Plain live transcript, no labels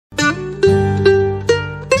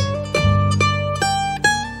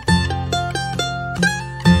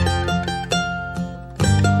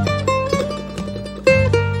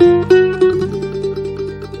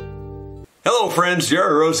friends,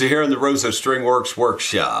 Jerry Rosa here in the Rosa Stringworks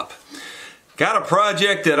workshop. Got a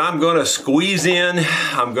project that I'm going to squeeze in.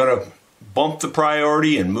 I'm going to bump the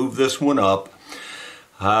priority and move this one up.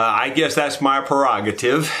 I guess that's my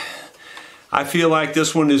prerogative. I feel like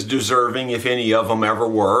this one is deserving if any of them ever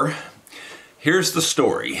were. Here's the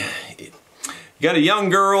story. You got a young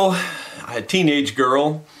girl, a teenage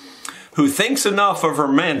girl, who thinks enough of her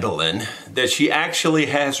mandolin that she actually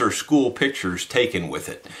has her school pictures taken with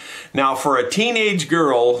it. Now, for a teenage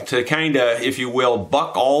girl to kind of, if you will,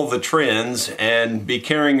 buck all the trends and be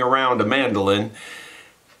carrying around a mandolin,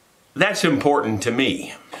 that's important to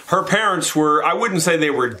me. Her parents were, I wouldn't say they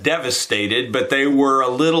were devastated, but they were a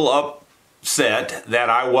little upset that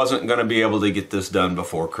I wasn't going to be able to get this done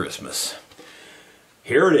before Christmas.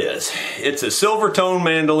 Here it is. It's a Silvertone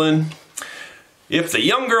mandolin. If the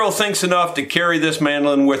young girl thinks enough to carry this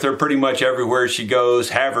mandolin with her pretty much everywhere she goes,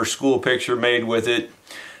 have her school picture made with it,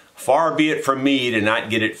 far be it from me to not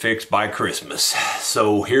get it fixed by Christmas.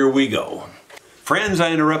 So here we go. Friends,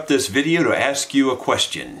 I interrupt this video to ask you a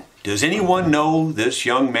question. Does anyone know this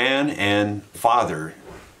young man and father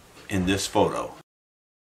in this photo?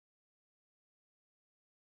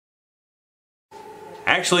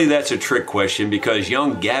 Actually, that's a trick question because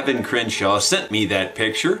young Gavin Crenshaw sent me that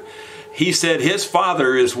picture. He said his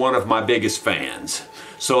father is one of my biggest fans.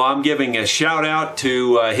 So I'm giving a shout out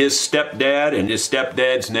to his stepdad, and his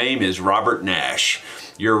stepdad's name is Robert Nash.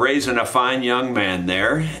 You're raising a fine young man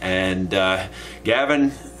there. And Gavin,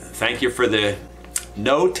 thank you for the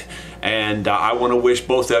note. And I want to wish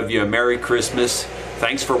both of you a Merry Christmas.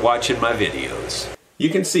 Thanks for watching my videos. You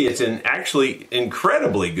can see it's in actually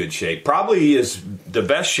incredibly good shape. Probably is the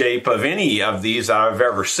best shape of any of these I've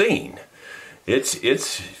ever seen. It's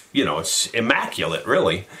immaculate,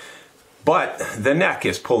 really. But the neck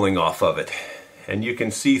is pulling off of it. And you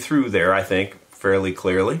can see through there, I think, fairly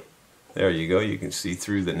clearly. There you go, you can see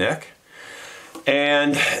through the neck.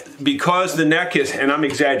 And because the neck is, and I'm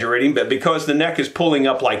exaggerating, but because the neck is pulling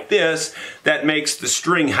up like this, that makes the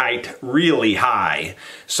string height really high.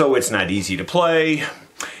 So it's not easy to play.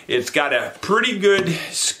 It's got a pretty good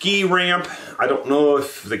ski ramp. I don't know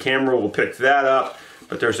if the camera will pick that up,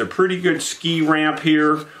 but there's a pretty good ski ramp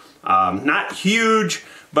here. Not huge,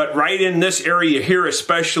 but right in this area here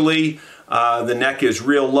especially, the neck is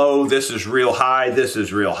real low, this is real high, this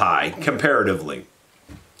is real high, comparatively.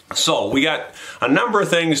 So we got a number of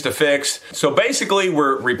things to fix. So basically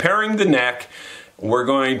we're repairing the neck. We're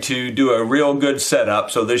going to do a real good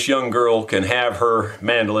setup so this young girl can have her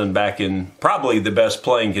mandolin back in probably the best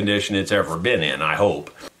playing condition it's ever been in, I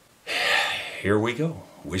hope. Here we go.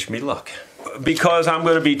 Wish me luck. Because I'm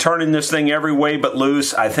going to be turning this thing every way but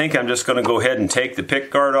loose, I think I'm just going to go ahead and take the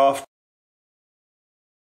pick guard off.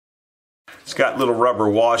 It's got little rubber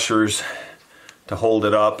washers to hold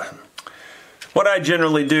it up. What I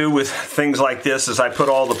generally do with things like this is I put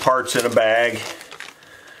all the parts in a bag,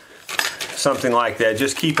 something like that.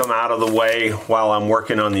 Just keep them out of the way while I'm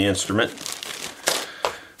working on the instrument.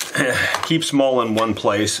 Keeps them all in one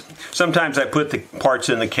place. Sometimes I put the parts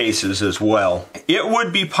in the cases as well. It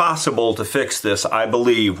would be possible to fix this, I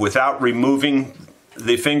believe, without removing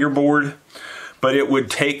the fingerboard, but it would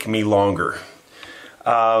take me longer.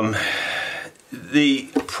 The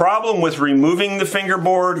problem with removing the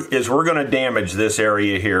fingerboard is we're going to damage this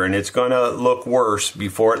area here, and it's going to look worse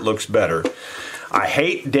before it looks better. I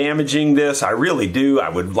hate damaging this, I really do. I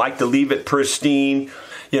would like to leave it pristine.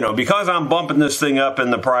 You know, because I'm bumping this thing up in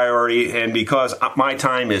the priority and because my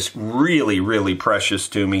time is really, really precious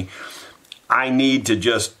to me, I need to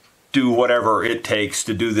just do whatever it takes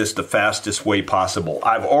to do this the fastest way possible.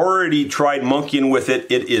 I've already tried monkeying with it.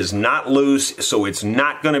 It is not loose, so it's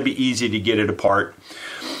not going to be easy to get it apart.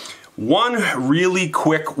 One really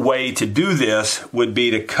quick way to do this would be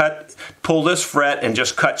to pull this fret and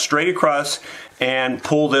just cut straight across and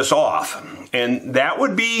pull this off. And that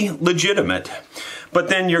would be legitimate. But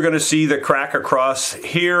then you're going to see the crack across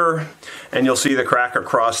here, and you'll see the crack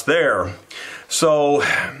across there. So,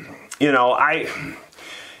 you know,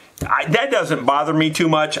 that doesn't bother me too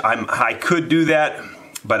much. I could do that,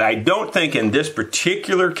 but I don't think in this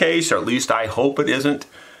particular case, or at least I hope it isn't,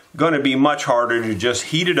 going to be much harder to just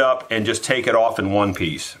heat it up and just take it off in one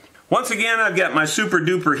piece. Once again, I've got my super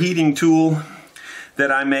duper heating tool that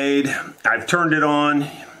I made. I've turned it on,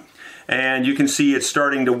 and you can see it's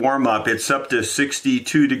starting to warm up. It's up to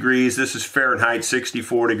 62 degrees. This is Fahrenheit,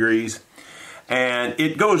 64 degrees. And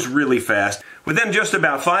it goes really fast. Within just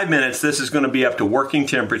about 5 minutes, this is going to be up to working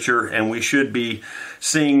temperature, and we should be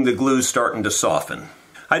seeing the glue starting to soften.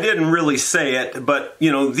 I didn't really say it, but you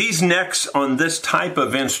know, these necks on this type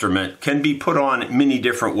of instrument can be put on many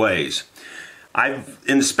different ways. I've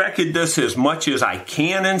inspected this as much as I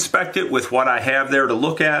can inspect it with what I have there to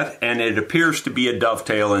look at, and it appears to be a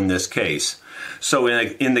dovetail in this case. So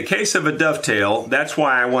in the case of a dovetail, that's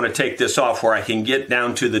why I want to take this off, where I can get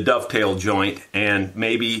down to the dovetail joint and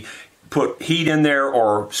maybe put heat in there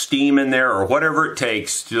or steam in there or whatever it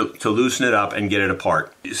takes to loosen it up and get it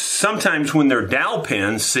apart. Sometimes when they're dowel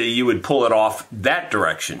pins, see, you would pull it off that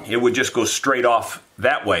direction. It would just go straight off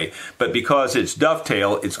that way. But because it's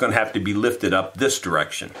dovetail, it's going to have to be lifted up this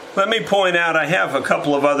direction. Let me point out, I have a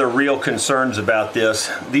couple of other real concerns about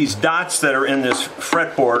this. These dots that are in this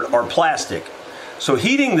fretboard are plastic. So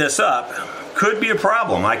heating this up could be a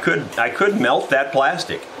problem. I could melt that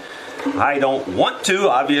plastic. I don't want to,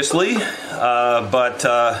 obviously,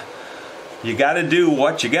 but you got to do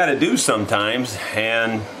what you got to do sometimes,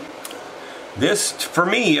 and this, for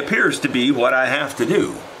me, appears to be what I have to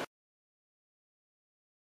do.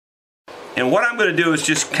 And what I'm going to do is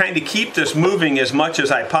just kind of keep this moving as much as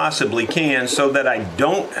I possibly can so that I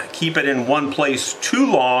don't keep it in one place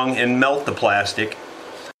too long and melt the plastic.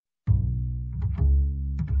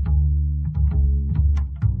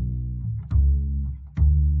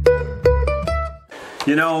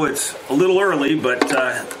 You know, it's a little early, but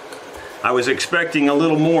I was expecting a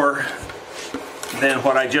little more than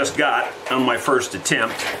what I just got on my first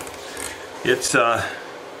attempt. It's,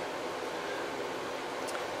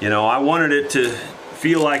 you know, I wanted it to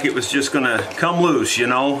feel like it was just going to come loose, you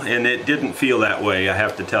know, and it didn't feel that way, I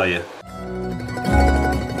have to tell you.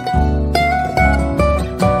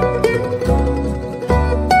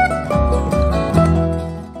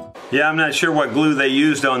 Yeah, I'm not sure what glue they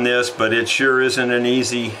used on this, but it sure isn't an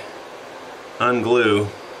easy unglue.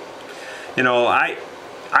 You know,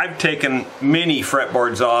 I've taken many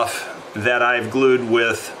fretboards off that I've glued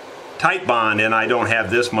with Tight Bond, and I don't have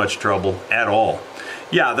this much trouble at all.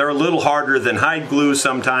 Yeah, they're a little harder than hide glue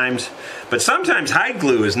sometimes, but sometimes hide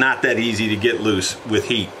glue is not that easy to get loose with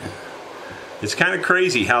heat. It's kind of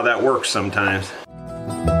crazy how that works sometimes.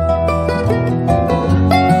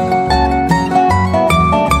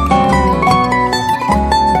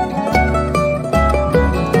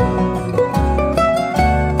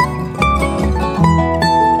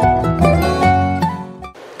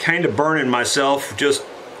 Kind of burning myself just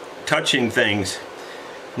touching things.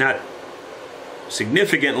 Not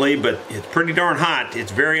significantly, but it's pretty darn hot.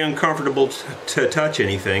 It's very uncomfortable to touch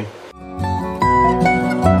anything.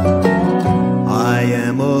 I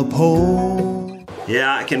am a pole.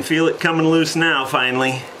 Yeah, I can feel it coming loose now,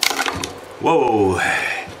 finally. Whoa.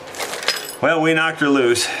 Well, we knocked her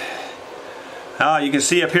loose. You can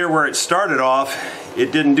see up here where it started off,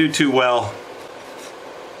 it didn't do too well.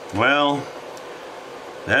 Well,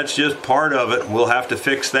 that's just part of it. We'll have to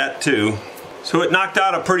fix that too. So it knocked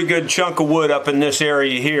out a pretty good chunk of wood up in this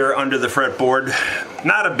area here under the fretboard.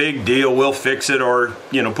 Not a big deal. We'll fix it, or,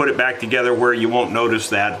 you know, put it back together where you won't notice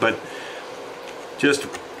that, but just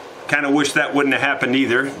kind of wish that wouldn't have happened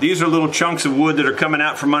either. These are little chunks of wood that are coming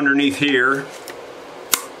out from underneath here.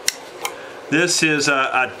 This is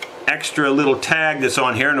a extra little tag that's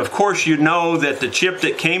on here, and of course you know that the chip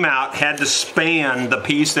that came out had to span the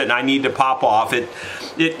piece that I need to pop off. It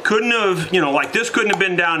couldn't have, you know, like this couldn't have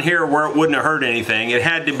been down here where it wouldn't have hurt anything. It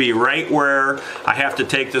had to be right where I have to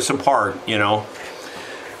take this apart, you know.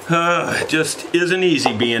 It just isn't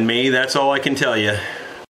easy being me, that's all I can tell you.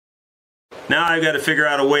 Now I've got to figure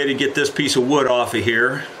out a way to get this piece of wood off of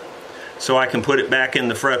here so I can put it back in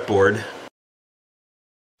the fretboard.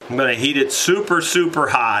 I'm going to heat it super, super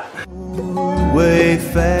hot.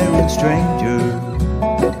 Wayfaring stranger.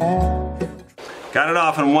 Got it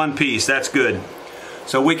off in one piece, that's good.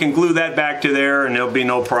 So we can glue that back to there and there'll be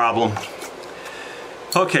no problem.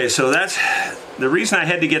 Okay, so that's the reason I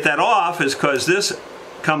had to get that off, is because this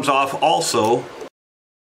comes off also.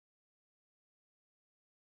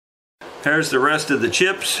 There's the rest of the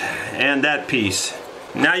chips and that piece.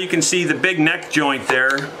 Now you can see the big neck joint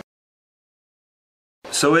there.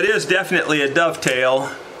 So it is definitely a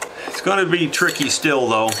dovetail. It's going to be tricky still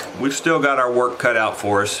though. We've still got our work cut out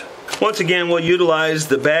for us. Once again, we'll utilize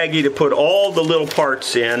the baggie to put all the little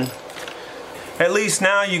parts in. At least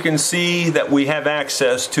now you can see that we have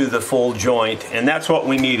access to the full joint, and that's what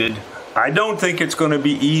we needed. I don't think it's going to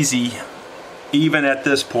be easy even at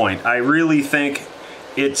this point. I really think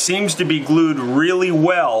it seems to be glued really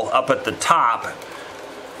well up at the top,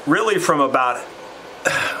 really from about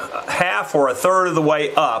half or a third of the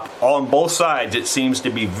way up on both sides. It seems to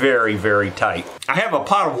be very, very tight. I have a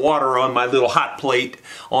pot of water on my little hot plate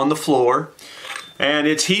on the floor, and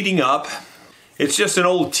it's heating up. It's just an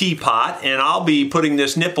old teapot, and I'll be putting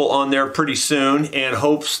this nipple on there pretty soon in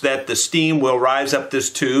hopes that the steam will rise up this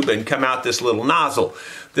tube and come out this little nozzle.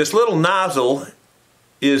 This little nozzle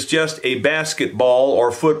is just a basketball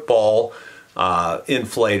or football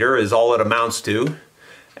inflator is all it amounts to.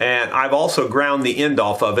 And I've also ground the end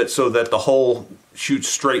off of it so that the hole shoots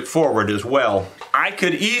straight forward as well. I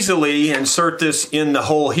could easily insert this in the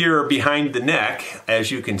hole here behind the neck, as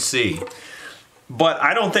you can see. But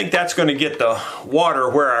I don't think that's going to get the water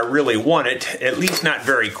where I really want it, at least not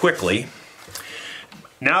very quickly.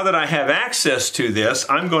 Now that I have access to this,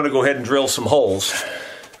 I'm going to go ahead and drill some holes.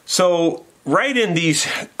 So right in these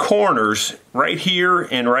corners, right here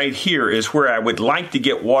and right here, is where I would like to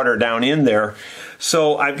get water down in there.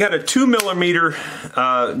 So I've got a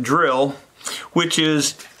 2mm drill, which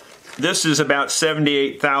is, this is about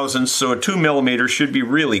 78 thousandths, so a 2mm should be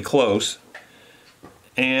really close.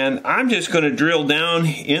 And I'm just going to drill down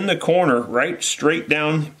in the corner, right straight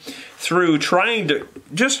down through, trying to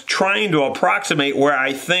approximate where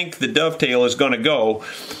I think the dovetail is going to go.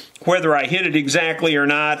 Whether I hit it exactly or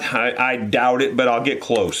not, I doubt it, but I'll get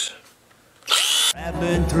close. I've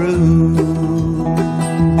been through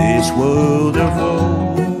this world of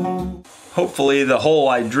woe. Hopefully the hole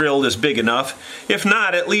I drilled is big enough. If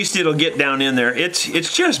not, at least it'll get down in there. It's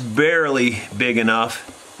just barely big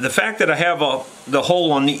enough. The fact that I have the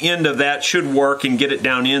hole on the end of that should work and get it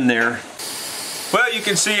down in there. Well, you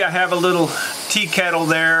can see I have a little tea kettle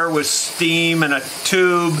there with steam and a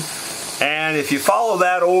tube. And if you follow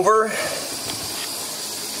that over,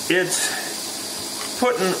 it's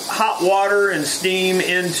putting hot water and steam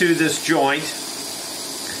into this joint.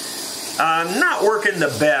 Not working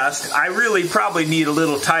the best. I really probably need a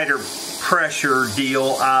little tighter pressure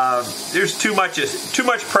deal. There's too much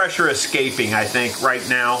pressure escaping, I think, right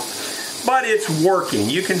now. But it's working.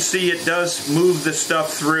 You can see it does move the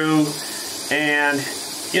stuff through, and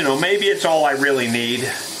you know, maybe it's all I really need.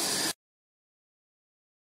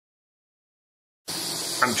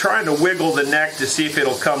 I'm trying to wiggle the neck to see if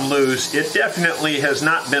it'll come loose. It definitely has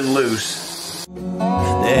not been loose.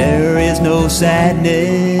 There is no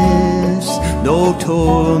sadness, no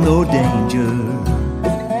toil, no danger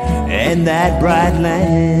in that bright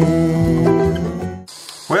land.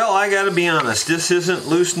 Well, I gotta be honest, this isn't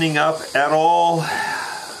loosening up at all. I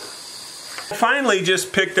finally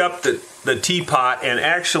just picked up the teapot and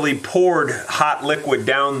actually poured hot liquid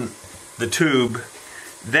down the tube.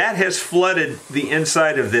 That has flooded the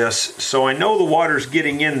inside of this, so I know the water's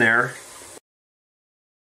getting in there.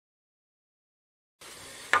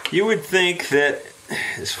 You would think that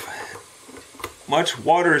as much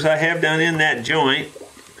water as I have down in that joint,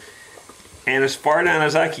 and as far down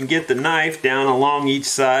as I can get the knife down along each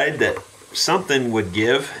side, that something would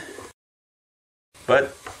give.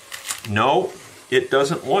 But no, it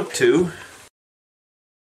doesn't want to.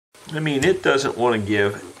 I mean, it doesn't want to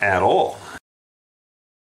give at all.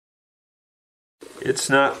 It's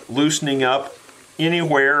not loosening up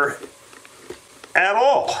anywhere at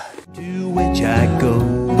all. To which I go,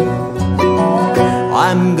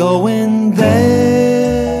 I'm going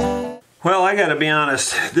there. Well, I gotta be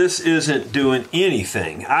honest, this isn't doing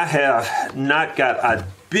anything. I have not got a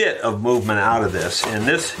bit of movement out of this, and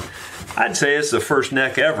this, I'd say it's the first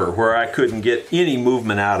neck ever where I couldn't get any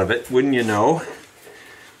movement out of it, wouldn't you know?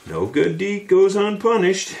 No good deed goes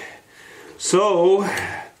unpunished. So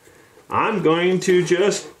I'm going to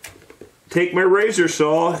just take my razor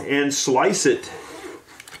saw and slice it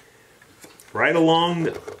right along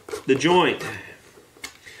the joint.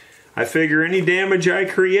 I figure any damage I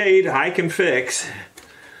create, I can fix.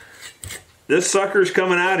 This sucker's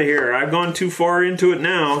coming out of here. I've gone too far into it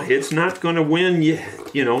now. It's not going to win,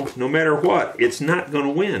 you know, no matter what. It's not going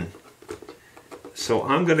to win. So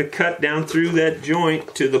I'm going to cut down through that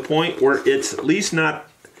joint to the point where it's at least not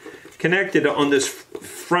connected on this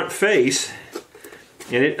front face,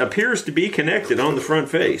 and it appears to be connected on the front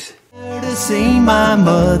face. To see my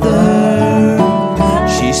mother,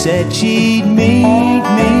 she said she'd meet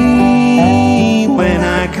me when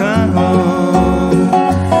I come home.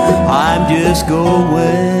 I'm just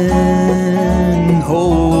going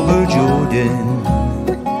over Jordan.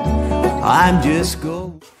 I'm just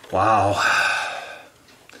going. Wow.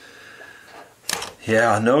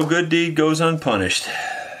 Yeah, no good deed goes unpunished.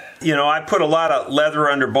 You know, I put a lot of leather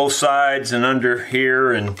under both sides and under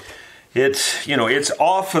here, and it's, you know, it's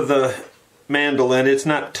off of the mandolin. It's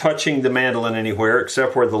not touching the mandolin anywhere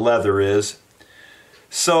except where the leather is.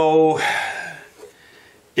 So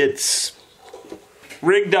it's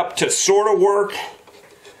rigged up to sort of work,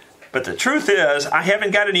 but the truth is I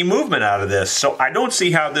haven't got any movement out of this, so I don't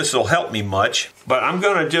see how this will help me much. But I'm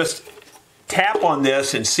going to just tap on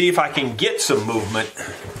this and see if I can get some movement,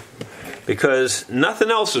 because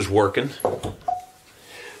nothing else is working.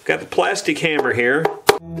 Got the plastic hammer here.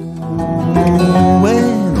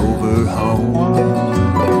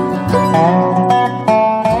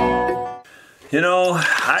 You know,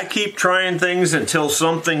 I keep trying things until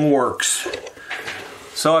something works.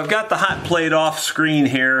 So I've got the hot plate off screen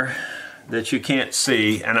here that you can't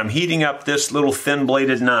see, and I'm heating up this little thin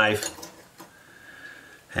bladed knife,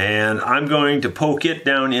 and I'm going to poke it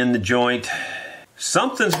down in the joint.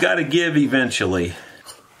 Something's got to give eventually.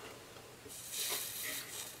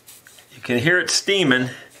 You can hear it steaming.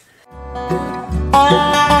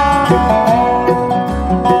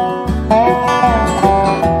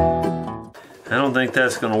 I don't think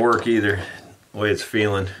that's going to work either, the way it's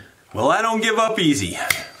feeling. Well, I don't give up easy.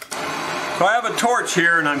 So I have a torch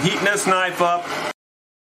here and I'm heating this knife up.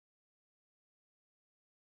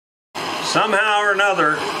 Somehow or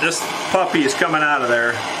another, this puppy is coming out of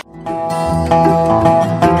there.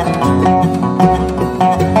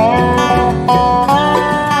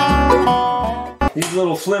 These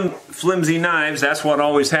little flimsy knives, that's what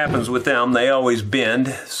always happens with them. They always bend,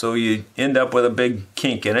 so you end up with a big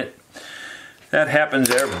kink in it. That happens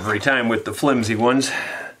every time with the flimsy ones.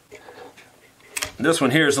 This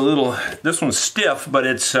one here is this one's stiff, but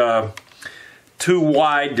it's too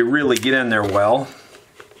wide to really get in there well.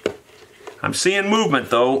 I'm seeing movement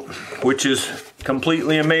though, which is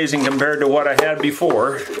completely amazing compared to what I had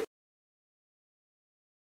before.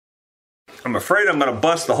 I'm afraid I'm going to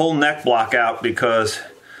bust the whole neck block out because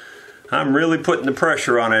I'm really putting the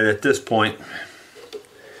pressure on it at this point.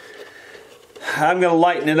 I'm going to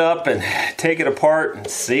lighten it up and take it apart and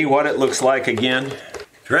see what it looks like again.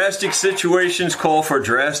 Drastic situations call for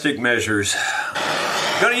drastic measures.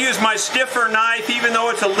 I'm going to use my stiffer knife, even though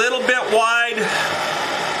it's a little bit wide.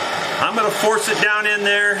 I'm going to force it down in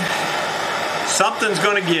there. Something's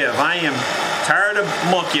going to give. I am tired of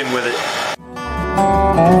monkeying with it.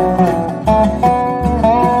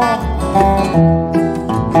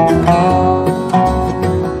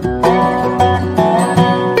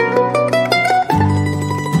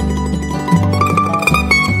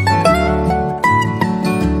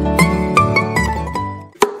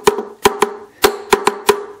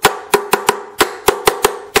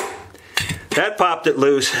 That popped it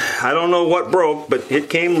loose. I don't know what broke, but it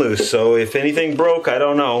came loose. So if anything broke, I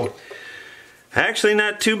don't know. Actually,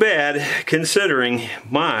 not too bad, considering.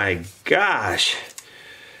 My gosh.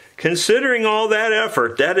 Considering all that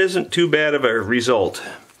effort, that isn't too bad of a result.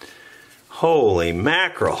 Holy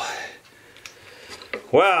mackerel.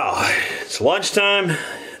 Wow, it's lunchtime.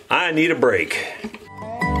 I need a break.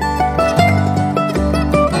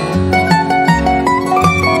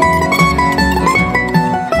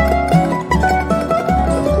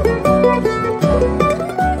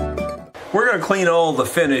 We're going to clean all the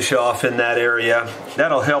finish off in that area.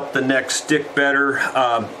 That'll help the neck stick better.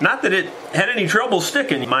 Not that it had any trouble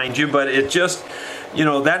sticking, mind you, but it just, you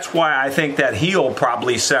know, that's why I think that heel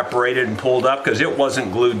probably separated and pulled up, because it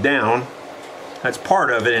wasn't glued down. That's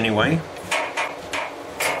part of it anyway.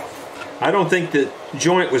 I don't think the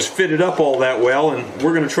joint was fitted up all that well, and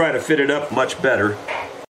we're going to try to fit it up much better.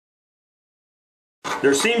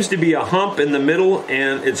 There seems to be a hump in the middle,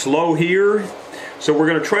 and it's low here. So we're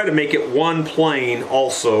going to try to make it one plane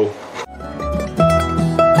also.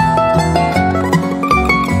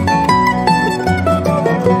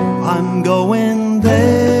 I'm going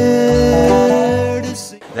there to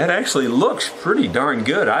see. That actually looks pretty darn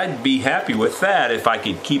good. I'd be happy with that if I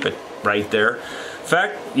could keep it right there. In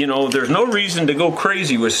fact, you know, there's no reason to go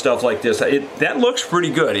crazy with stuff like this. That looks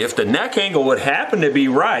pretty good. If the neck angle would happen to be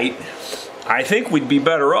right, I think we'd be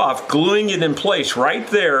better off gluing it in place right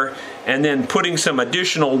there and then putting some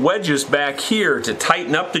additional wedges back here to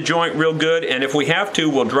tighten up the joint real good. And if we have to,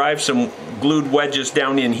 we'll drive some glued wedges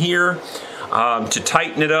down in here to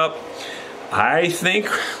tighten it up. I think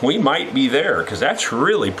we might be there, because that's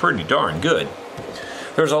really pretty darn good.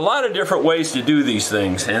 There's a lot of different ways to do these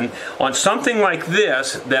things, and on something like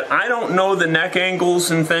this that I don't know the neck angles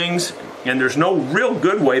and things, and there's no real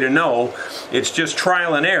good way to know, it's just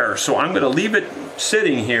trial and error. So I'm going to leave it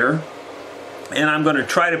sitting here, and I'm going to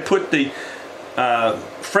try to put the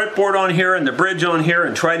fretboard on here and the bridge on here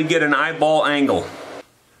and try to get an eyeball angle.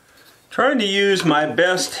 Trying to use my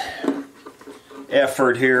best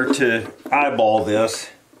effort here to eyeball this.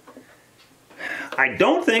 I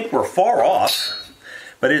don't think we're far off,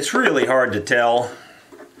 but it's really hard to tell.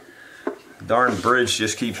 The darn bridge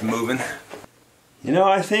just keeps moving. You know,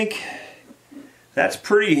 I think that's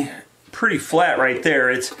pretty flat right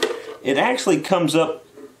there. It actually comes up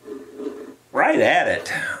right at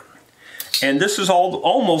it. And this is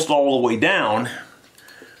almost all the way down.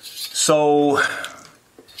 So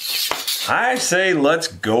I say let's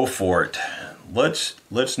go for it.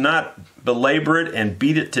 Let's not belabor it and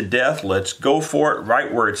beat it to death. Let's go for it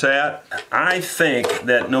right where it's at. I think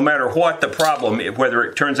that no matter what the problem, whether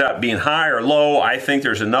it turns out being high or low, I think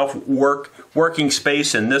there's enough working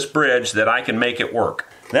space in this bridge that I can make it work.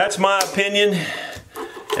 That's my opinion,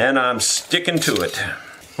 and I'm sticking to it.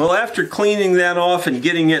 Well, after cleaning that off and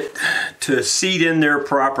getting it to seat in there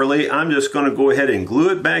properly, I'm just going to go ahead and glue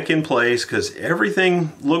it back in place because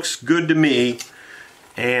everything looks good to me.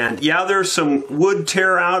 And yeah, there's some wood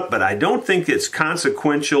tear out, but I don't think it's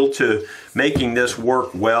consequential to making this work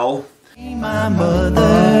well. My mother,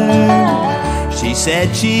 she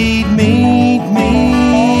said she'd meet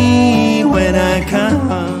me when I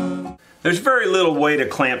come. There's very little way to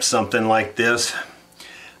clamp something like this.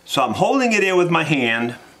 So I'm holding it in with my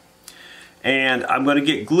hand, and I'm going to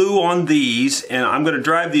get glue on these, and I'm going to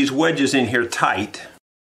drive these wedges in here tight.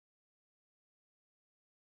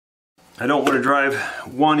 I don't want to drive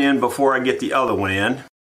one in before I get the other one in.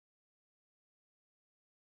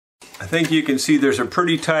 I think you can see there's a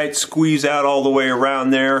pretty tight squeeze out all the way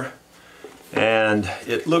around there, and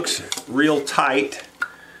it looks real tight.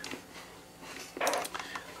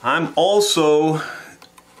 I'm also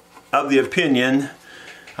of the opinion,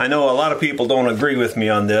 I know a lot of people don't agree with me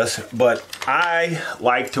on this, but I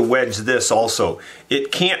like to wedge this also.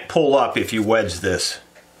 It can't pull up if you wedge this.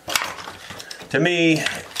 To me,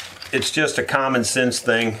 it's just a common sense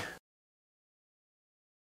thing.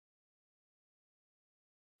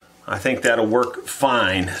 I think that'll work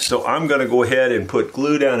fine. So I'm going to go ahead and put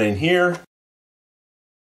glue down in here.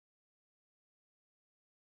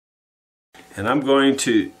 And I'm going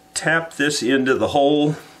to tap this into the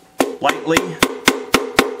hole lightly.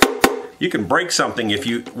 You can break something if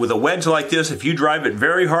you, with a wedge like this, if you drive it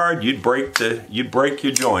very hard, you'd break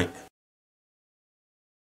your joint.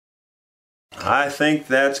 I think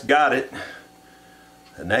that's got it.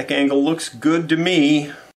 The neck angle looks good to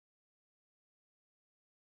me.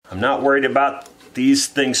 I'm not worried about these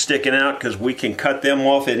things sticking out because we can cut them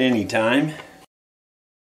off at any time.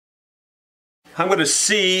 I'm going to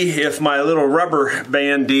see if my little rubber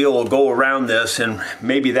band deal will go around this, and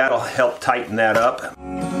maybe that'll help tighten that up.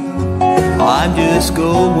 I'm just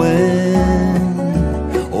going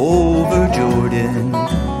over Jordan.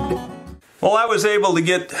 Well, I was able to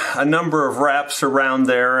get a number of wraps around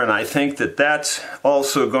there, and I think that that's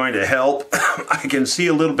also going to help. I can see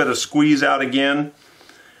a little bit of squeeze out again.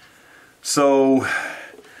 So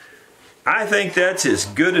I think that's as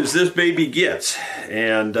good as this baby gets.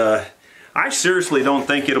 And I seriously don't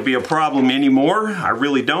think it'll be a problem anymore. I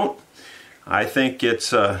really don't. I think it's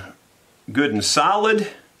good and solid.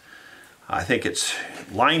 I think it's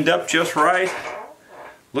lined up just right.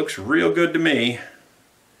 Looks real good to me.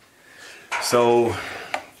 So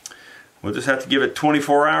we'll just have to give it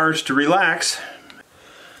 24 hours to relax.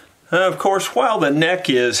 Of course, while the neck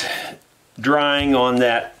is drying on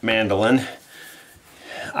that mandolin,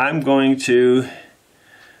 I'm going to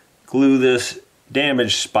glue this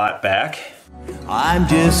damaged spot back. I'm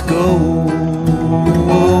just going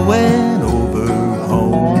over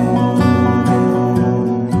home.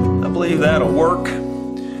 I believe that'll work.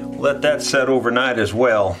 Let that set overnight as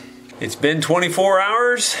well. It's been 24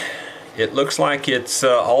 hours. It looks like it's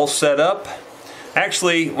all set up.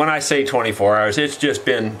 Actually, when I say 24 hours, it's just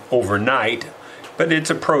been overnight, but it's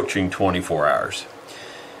approaching 24 hours.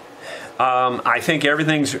 I think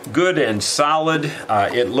everything's good and solid.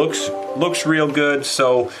 It looks real good,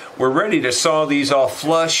 so we're ready to saw these off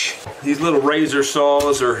flush. These little razor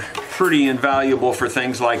saws are pretty invaluable for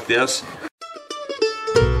things like this.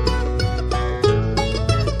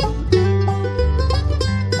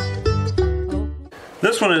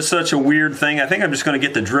 This one is such a weird thing. I think I'm just going to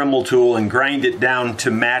get the Dremel tool and grind it down to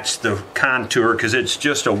match the contour because it's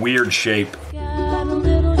just a weird shape. Got a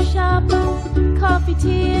little shop, coffee,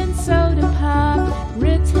 tea, and soda pop,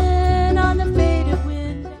 written on the faded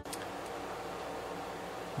window.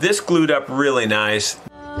 This glued up really nice.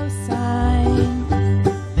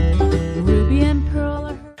 Ruby and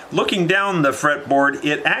pearl. Looking down the fretboard,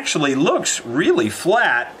 it actually looks really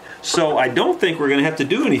flat. So I don't think we're going to have to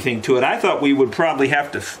do anything to it. I thought we would probably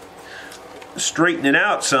have to straighten it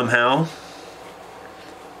out somehow.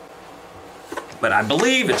 But I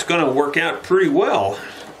believe it's going to work out pretty well.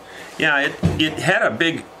 Yeah, it had a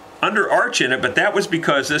big under arch in it, but that was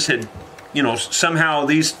because this had, you know, somehow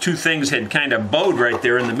these two things had kind of bowed right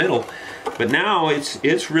there in the middle. But now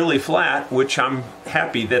it's really flat, which I'm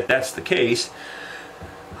happy that that's the case.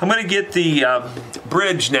 I'm going to get the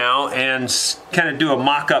bridge now and kind of do a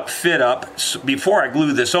mock-up fit-up before I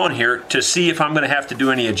glue this on here to see if I'm going to have to do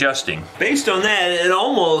any adjusting. Based on that, it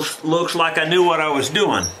almost looks like I knew what I was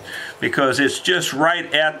doing because it's just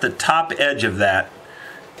right at the top edge of that.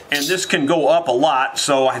 And this can go up a lot,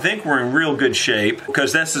 so I think we're in real good shape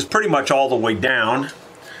because this is pretty much all the way down.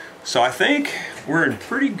 So I think we're in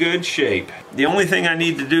pretty good shape. The only thing I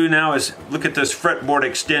need to do now is look at this fretboard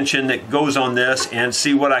extension that goes on this and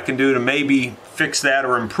see what I can do to maybe fix that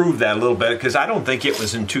or improve that a little bit because I don't think it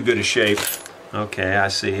was in too good a shape. Okay, I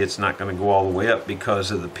see it's not going to go all the way up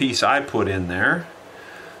because of the piece I put in there.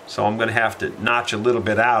 So I'm going to have to notch a little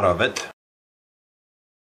bit out of it.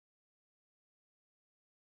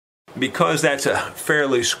 Because that's a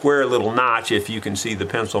fairly square little notch, if you can see the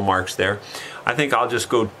pencil marks there, I think I'll just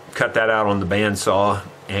go cut that out on the bandsaw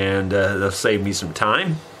and that'll save me some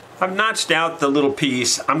time. I've notched out the little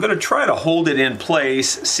piece. I'm going to try to hold it in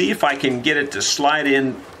place, see if I can get it to slide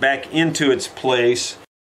in back into its place.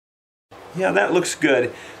 Yeah, that looks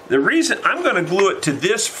good. The reason I'm going to glue it to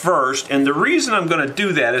this first, and the reason I'm going to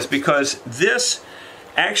do that is because this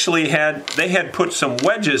actually they had put some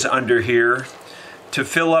wedges under here to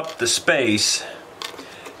fill up the space,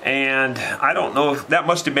 and I don't know if that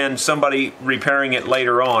must have been somebody repairing it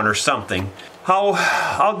later on or something.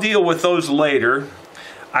 I'll deal with those later,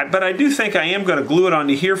 but I do think I am going to glue it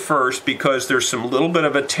onto here first because there's some little bit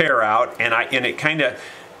of a tear out, and it kind of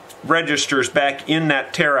registers back in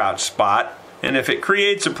that tear out spot, and if it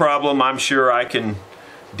creates a problem, I'm sure I can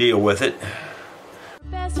deal with it.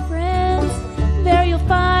 Best friends, there you'll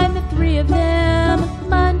find the three of them.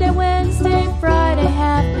 Monday, Wednesday, Friday,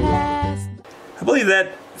 half past. I believe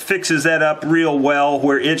that fixes that up real well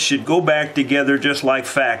where it should go back together just like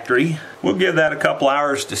factory. We'll give that a couple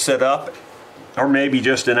hours to set up, or maybe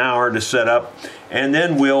just an hour to set up, and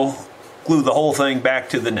then we'll glue the whole thing back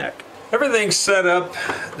to the neck. Everything's set up,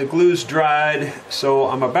 the glue's dried, so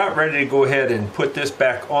I'm about ready to go ahead and put this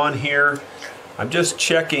back on here. I'm just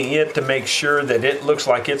checking it to make sure that it looks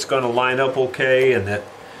like it's going to line up okay and that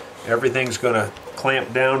everything's going to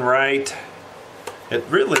clamp down right. It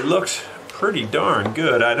really looks pretty darn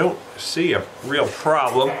good. I don't see a real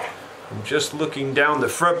problem. I'm just looking down the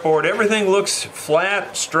fretboard. Everything looks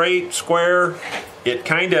flat, straight, square. It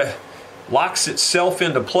kind of locks itself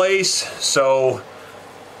into place, so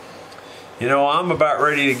you know, I'm about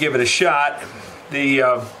ready to give it a shot. The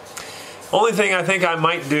only thing I think I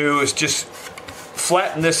might do is just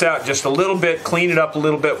flatten this out just a little bit, clean it up a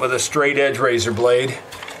little bit with a straight edge razor blade.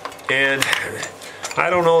 And I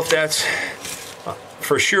don't know if that's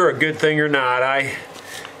for sure a good thing or not,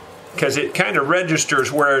 because it kind of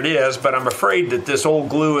registers where it is, but I'm afraid that this old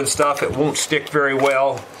glue and stuff, it won't stick very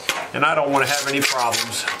well, and I don't want to have any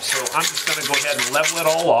problems. So I'm just going to go ahead and level it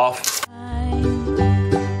all off.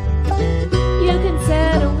 You can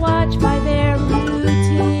set a watch by their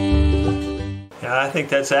routine. Yeah, I think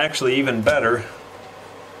that's actually even better.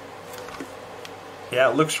 Yeah,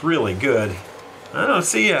 it looks really good. I don't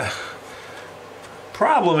see a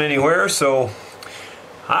problem anywhere, so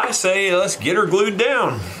I say let's get her glued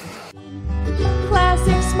down.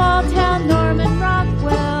 Classic small town Norman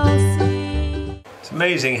Rockwell scene. It's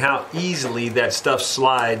amazing how easily that stuff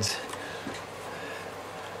slides.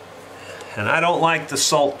 And I don't like the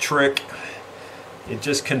salt trick. It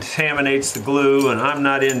just contaminates the glue, and I'm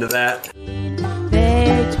not into that.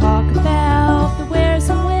 They talk about the wheres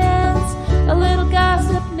and wins, a little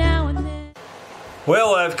gossip now and then.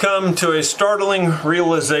 Well, I've come to a startling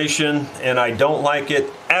realization, and I don't like it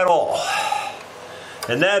at all.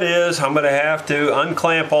 And that is, I'm going to have to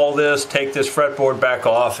unclamp all this, take this fretboard back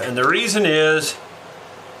off. And the reason is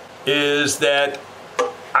that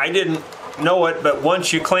I didn't know it, but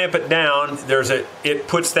once you clamp it down, it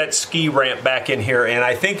puts that ski ramp back in here, and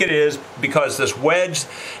I think it is because this wedge,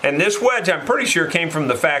 and this wedge I'm pretty sure came from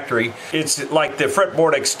the factory. It's like the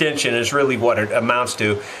fretboard extension is really what it amounts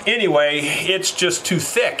to. Anyway, it's just too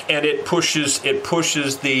thick, and it pushes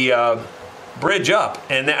the bridge up,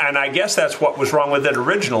 and I guess that's what was wrong with it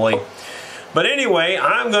originally. But anyway,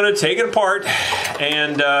 I'm going to take it apart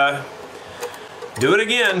and do it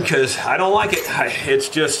again because I don't like it.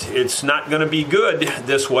 It's not going to be good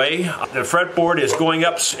this way. The fretboard is going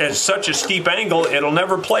up at such a steep angle, it'll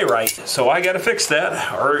never play right. So I got to fix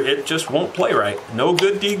that, or it just won't play right. No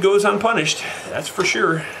good deed goes unpunished, that's for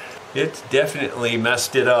sure. It's definitely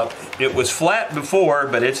messed it up. It was flat before,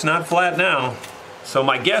 but it's not flat now. So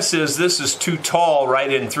my guess is this is too tall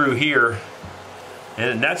right in through here.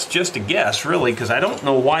 And that's just a guess, really, because I don't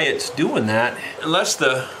know why it's doing that. Unless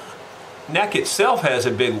the neck itself has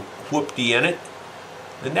a big whoop-de in it.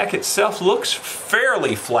 The neck itself looks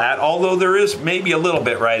fairly flat, although there is maybe a little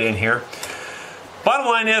bit right in here. Bottom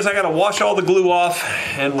line is I gotta wash all the glue off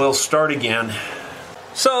and we'll start again.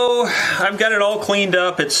 So I've got it all cleaned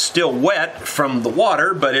up. It's still wet from the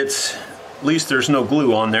water, but at least there's no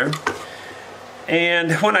glue on there.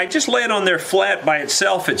 And when I just lay it on there flat by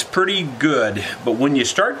itself, it's pretty good. But when you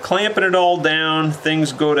start clamping it all down,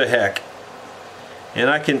 things go to heck. And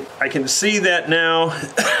I can see that now.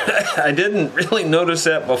 I didn't really notice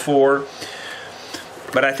that before.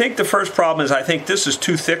 But I think the first problem is I think this is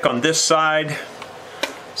too thick on this side.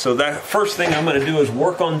 So that first thing I'm going to do is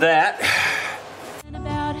work on that.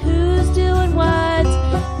 About who's doing what,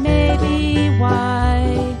 maybe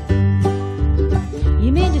why.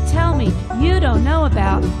 You mean to tell me you don't know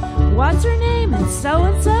about what's her name and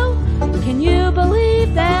so? Can you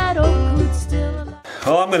believe that old coot's still alive?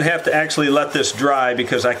 Well, I'm going to have to actually let this dry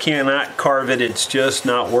because I cannot carve it. It's just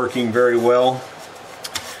not working very well.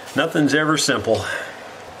 Nothing's ever simple.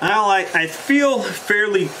 Well, I feel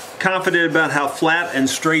fairly confident about how flat and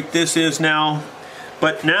straight this is now.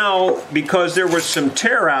 But now, because there was some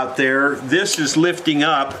tear out there, this is lifting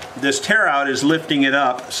up. This tear out is lifting it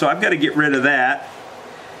up. So I've got to get rid of that.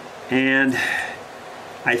 And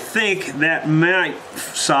I think that might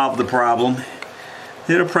solve the problem.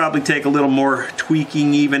 It'll probably take a little more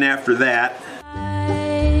tweaking even after that.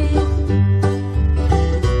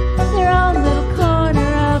 Their own little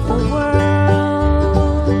corner of the world.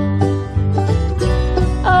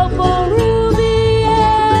 Opal, ruby,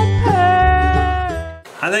 and pearl.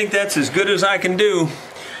 I think that's as good as I can do.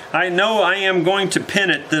 I know I am going to pin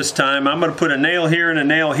it this time. I'm going to put a nail here and a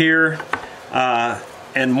nail here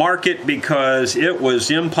and mark it because it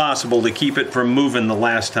was impossible to keep it from moving the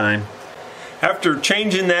last time. After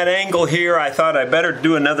changing that angle here, I thought I better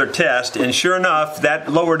do another test, and sure enough, that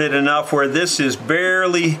lowered it enough where this is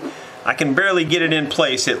barely, I can barely get it in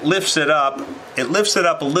place. It lifts it up. It lifts it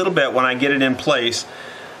up a little bit when I get it in place,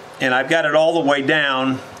 and I've got it all the way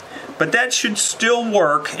down. But that should still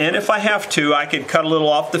work, and if I have to, I could cut a little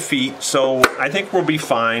off the feet, so I think we'll be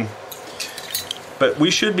fine. But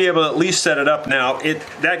we should be able to at least set it up now.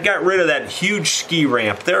 That got rid of that huge ski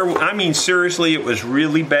ramp. I mean, seriously, it was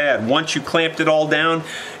really bad. Once you clamped it all down,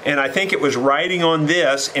 and I think it was riding on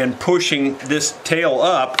this and pushing this tail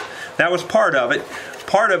up. That was part of it.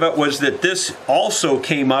 Part of it was that this also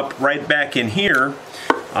came up right back in here.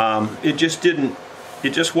 It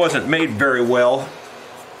just wasn't made very well.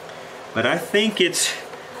 But I think it's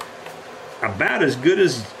about as good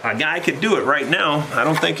as a guy could do it right now. I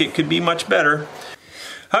don't think it could be much better.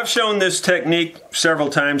 I've shown this technique several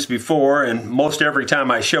times before, and most every time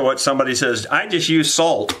I show it, somebody says, I just use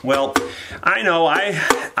salt. Well, I know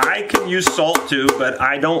I can use salt too, but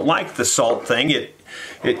I don't like the salt thing.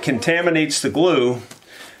 It contaminates the glue.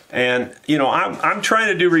 And, you know, I'm trying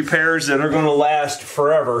to do repairs that are going to last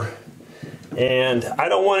forever. And I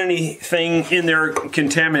don't want anything in there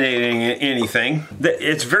contaminating anything.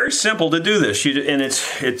 It's very simple to do this, and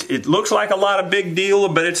it looks like a lot of big deal,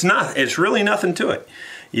 but it's not. It's really nothing to it.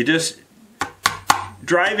 You just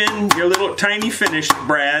drive in your little tiny finished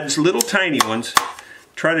brads, little tiny ones.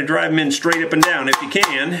 Try to drive them in straight up and down if you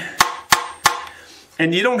can.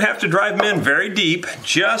 And you don't have to drive them in very deep.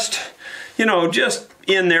 Just, you know, just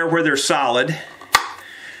in there where they're solid.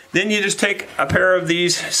 Then you just take a pair of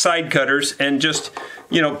these side cutters and just,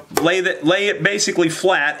 you know, lay it basically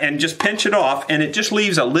flat and just pinch it off, and it just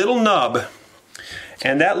leaves a little nub.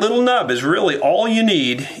 And that little nub is really all you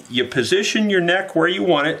need. You position your neck where you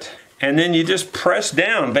want it, and then you just press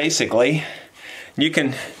down basically. You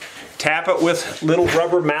can tap it with a little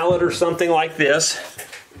rubber mallet or something like this.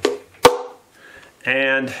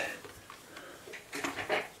 And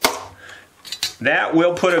that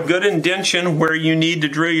will put a good indentation where you need to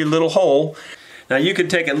drill your little hole. Now you could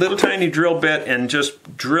take a little tiny drill bit and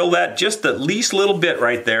just drill that just the least little bit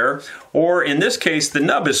right there. Or in this case, the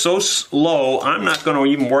nub is so low, I'm not going to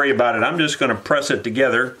even worry about it. I'm just going to press it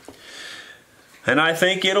together. And I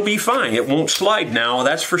think it'll be fine. It won't slide now,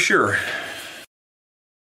 that's for sure.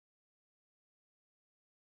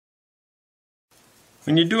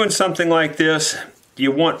 When you're doing something like this,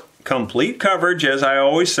 you want complete coverage, as I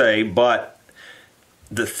always say, but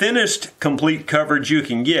the thinnest complete coverage you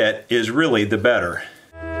can get is really the better.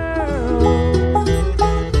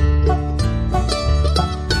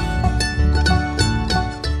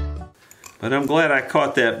 But I'm glad I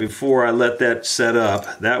caught that before I let that set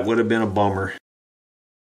up. That would have been a bummer.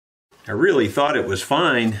 I really thought it was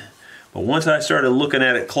fine, but once I started looking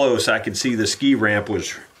at it close, I could see the ski ramp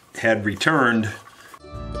had returned.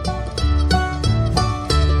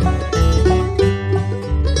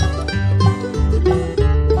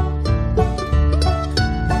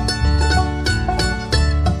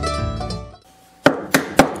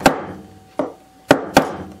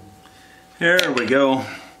 we go.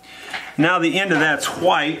 Now the end of that's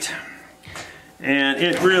white, and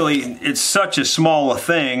it's such a small a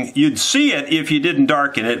thing. You'd see it if you didn't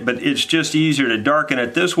darken it, but it's just easier to darken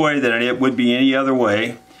it this way than it would be any other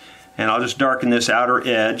way. And I'll just darken this outer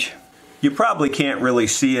edge. You probably can't really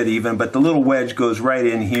see it even, but the little wedge goes right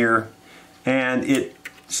in here, and it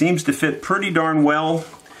seems to fit pretty darn well.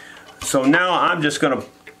 So now I'm just going to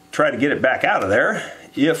try to get it back out of there,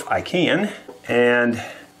 if I can, and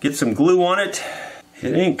get some glue on it.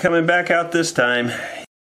 It ain't coming back out this time.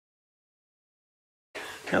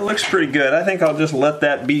 That looks pretty good. I think I'll just let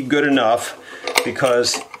that be good enough,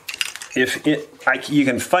 because you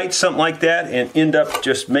can fight something like that and end up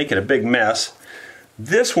just making a big mess.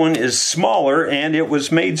 This one is smaller, and it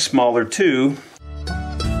was made smaller too.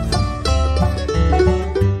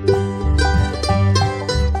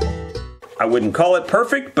 I wouldn't call it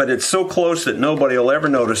perfect, but it's so close that nobody will ever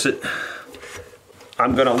notice it.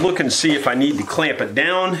 I'm going to look and see if I need to clamp it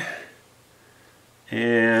down.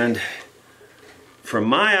 And from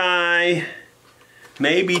my eye,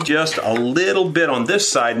 maybe just a little bit on this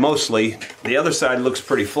side mostly. The other side looks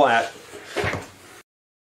pretty flat.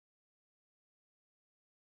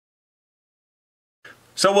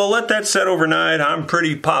 So we'll let that set overnight. I'm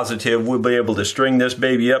pretty positive we'll be able to string this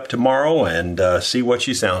baby up tomorrow and see what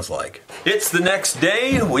she sounds like. It's the next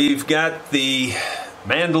day. We've got the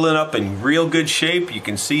mandolin up in real good shape. You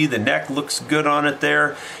can see the neck looks good on it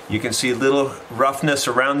there. You can see a little roughness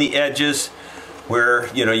around the edges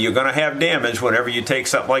where, you know, you're going to have damage whenever you take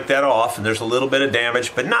something like that off, and there's a little bit of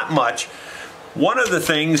damage, but not much. One of the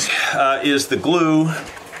things is the glue.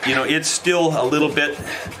 You know, it's still a little bit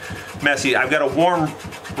messy. I've got a warm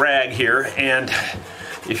rag here, and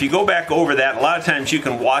if you go back over that, a lot of times you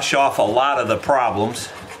can wash off a lot of the problems.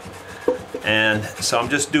 And so I'm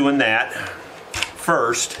just doing that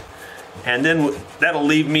first, and then that'll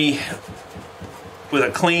leave me with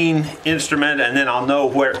a clean instrument, and then I'll know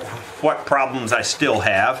what problems I still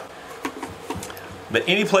have. But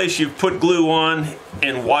any place you've put glue on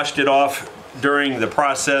and washed it off during the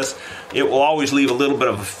process, it will always leave a little bit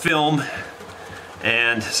of a film,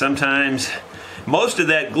 and sometimes most of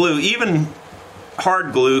that glue, even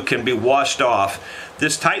hard glue, can be washed off.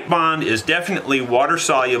 This Tight Bond is definitely water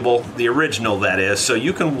soluble, the original that is, so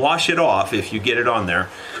you can wash it off if you get it on there,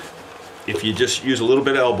 if you just use a little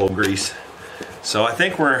bit of elbow grease. So I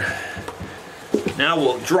think now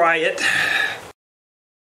we'll dry it.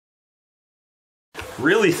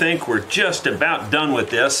 Really think we're just about done with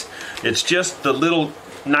this. It's just the little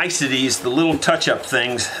niceties, the little touch-up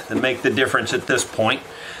things that make the difference at this point.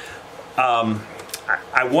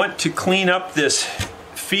 I want to clean up this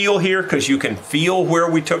feel here, because you can feel where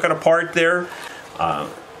we took it apart there.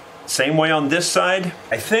 Same way on this side.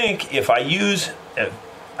 I think if I use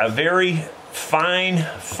a very fine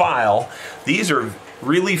file, these are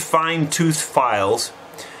really fine tooth files,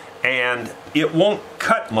 and it won't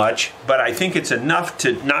cut much, but I think it's enough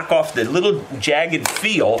to knock off the little jagged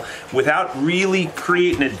feel without really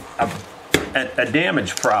creating a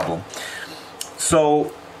damage problem.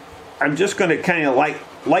 So I'm just going to kind of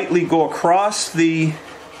lightly go across the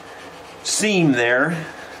seam there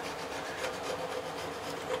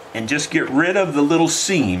and just get rid of the little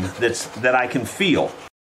seam that I can feel.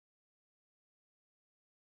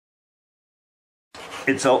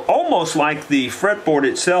 It's almost like the fretboard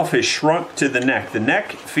itself has shrunk to the neck. The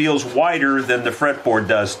neck feels wider than the fretboard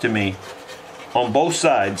does to me on both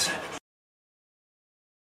sides.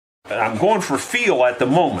 I'm going for feel at the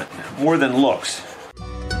moment more than looks.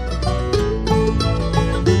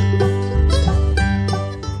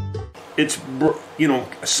 It's, you know,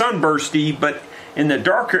 sunbursty, but in the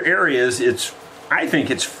darker areas, I think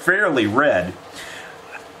it's fairly red.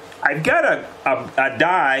 I've got a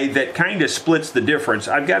dye that kind of splits the difference.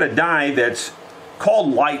 I've got a dye that's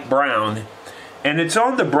called light brown, and it's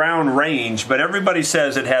on the brown range, but everybody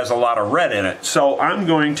says it has a lot of red in it. So I'm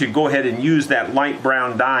going to go ahead and use that light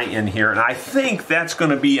brown dye in here, and I think that's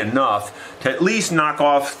going to be enough to at least knock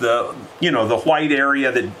off the, you know, the white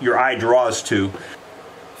area that your eye draws to.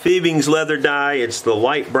 Phoebing's leather dye, it's the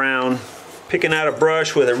light brown. Picking out a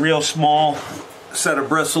brush with a real small set of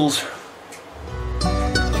bristles.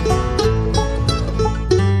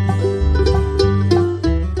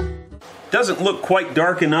 Doesn't look quite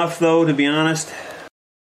dark enough though, to be honest.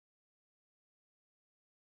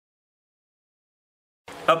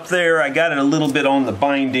 Up there I got it a little bit on the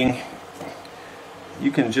binding. You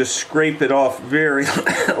can just scrape it off very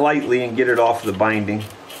lightly and get it off the binding.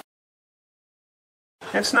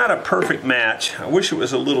 That's not a perfect match. I wish it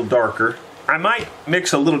was a little darker. I might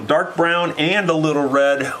mix a little dark brown and a little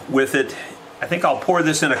red with it. I think I'll pour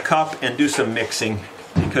this in a cup and do some mixing.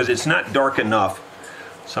 because it's not dark enough.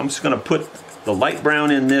 So I'm just going to put the light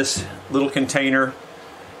brown in this little container,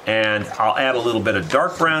 and I'll add a little bit of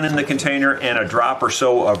dark brown in the container and a drop or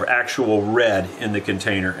so of actual red in the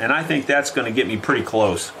container. And I think that's going to get me pretty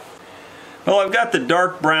close. Well, I've got the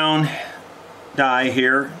dark brown dye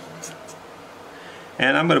here,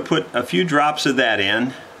 and I'm going to put a few drops of that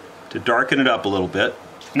in to darken it up a little bit.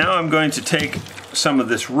 Now I'm going to take some of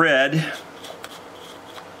this red,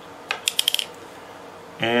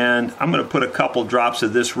 and I'm going to put a couple drops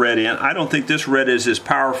of this red in. I don't think this red is as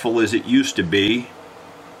powerful as it used to be,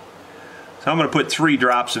 so I'm going to put 3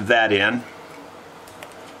 drops of that in.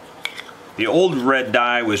 The old red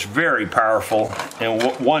dye was very powerful, and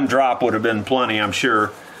 1 drop would have been plenty, I'm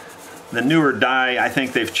sure. The newer dye, I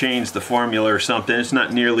think they've changed the formula or something. It's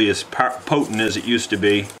not nearly as potent as it used to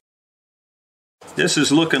be. This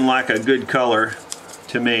is looking like a good color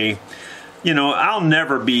to me. You know, I'll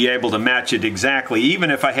never be able to match it exactly.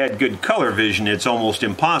 Even if I had good color vision, it's almost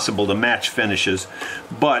impossible to match finishes.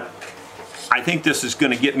 But I think this is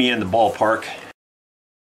going to get me in the ballpark.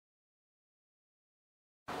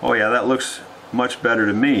 Oh yeah, that looks much better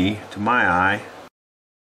to me, to my eye.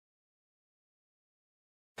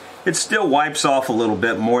 It still wipes off a little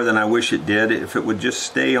bit more than I wish it did. If it would just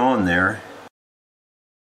stay on there.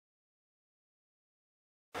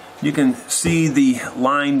 You can see the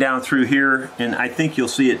line down through here, and I think you'll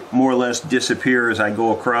see it more or less disappear as I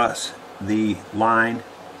go across the line.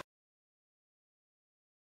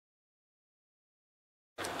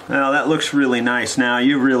 Now that looks really nice now.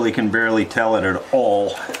 You really can barely tell it at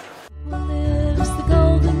all. Lives the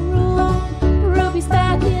golden rule. Ruby's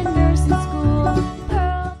back in nursing school.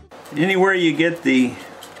 Anywhere you get the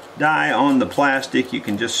dye on the plastic, you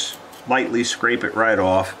can just lightly scrape it right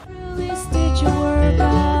off. Truly stitch a work of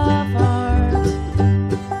art.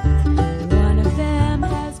 One of them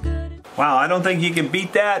has good. Wow, I don't think you can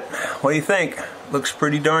beat that. What do you think? Looks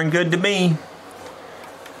pretty darn good to me.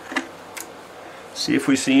 See if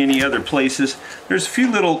we see any other places. There's a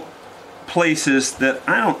few little places that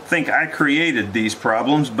I don't think I created these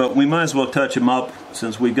problems, but we might as well touch them up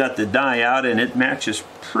since we've got the dye out and it matches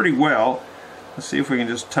pretty well. Let's see if we can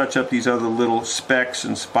just touch up these other little specks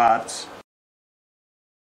and spots.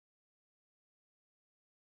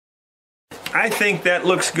 I think that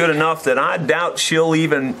looks good enough that I doubt she'll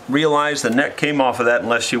even realize the neck came off of that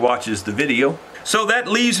unless she watches the video. So that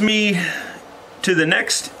leaves me to the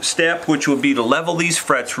next step, which will be to level these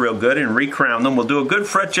frets real good and recrown them. We'll do a good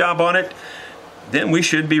fret job on it. Then we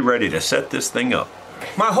should be ready to set this thing up.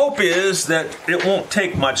 My hope is that it won't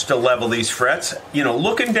take much to level these frets. You know,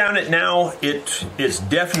 looking down it now, it is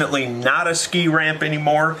definitely not a ski ramp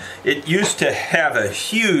anymore. It used to have a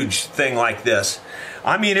huge thing like this.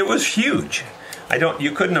 I mean, it was huge.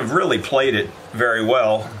 You couldn't have really played it very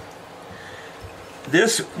well.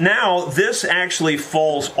 This actually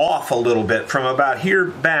falls off a little bit from about here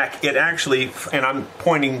back. It actually, and I'm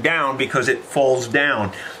pointing down because it falls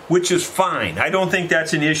down, which is fine. I don't think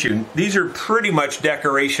that's an issue. These are pretty much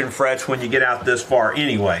decoration frets when you get out this far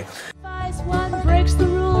anyway. One breaks the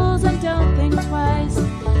rules and don't think twice.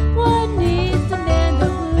 One needs to mend a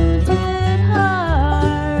wounded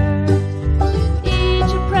heart.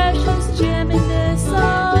 Each impression's gem in this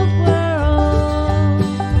old world.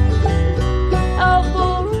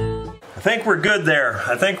 I think we're good there.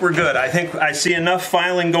 I think we're good. I think I see enough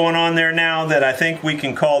filing going on there now that I think we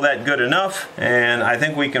can call that good enough. And I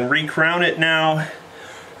think we can recrown it now.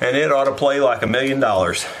 And it ought to play like $1 million.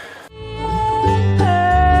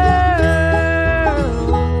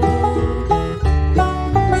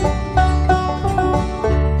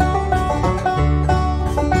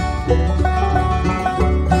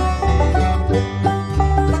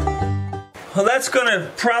 Well, that's going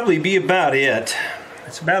to probably be about it.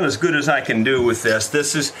 It's about as good as I can do with this.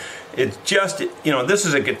 This is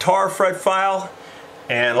a guitar fret file,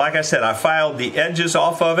 and like I said, I filed the edges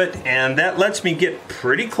off of it, and that lets me get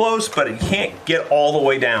pretty close, but it can't get all the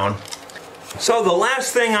way down. So the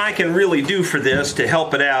last thing I can really do for this to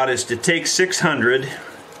help it out is to take 600,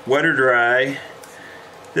 wet or dry.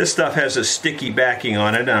 This stuff has a sticky backing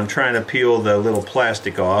on it, and I'm trying to peel the little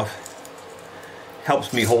plastic off.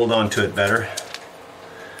 Helps me hold on to it better.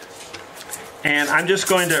 And I'm just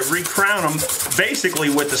going to recrown them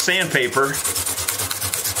basically with the sandpaper.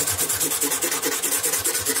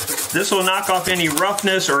 This will knock off any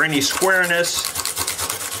roughness or any squareness.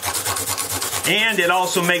 And it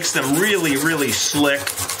also makes them really, really slick.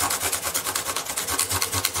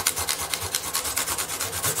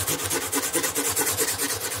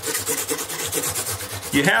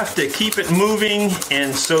 You have to keep it moving,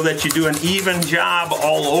 and so that you do an even job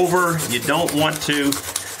all over. You don't want to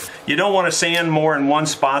You don't want to sand more in one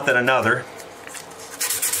spot than another.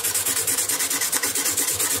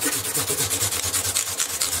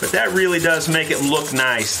 But that really does make it look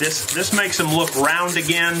nice. This makes them look round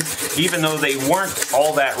again, even though they weren't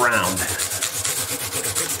all that round.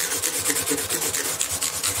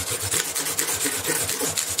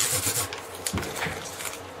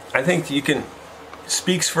 I think you can,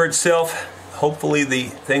 speaks for itself. Hopefully the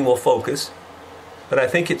thing will focus. But I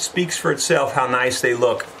think it speaks for itself how nice they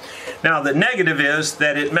look. Now the negative is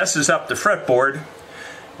that it messes up the fretboard.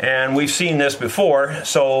 And we've seen this before,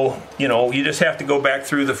 so you know, you just have to go back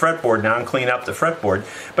through the fretboard now and clean up the fretboard.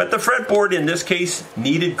 But the fretboard in this case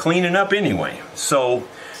needed cleaning up anyway, so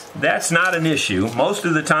that's not an issue. Most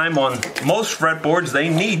of the time on most fretboards they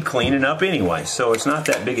need cleaning up anyway, so it's not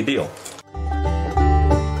that big a deal.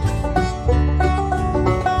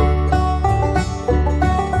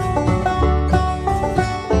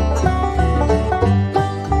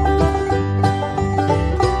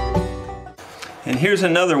 Here's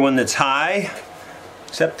another one that's high,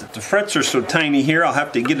 except that the frets are so tiny here I'll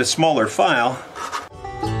have to get a smaller file.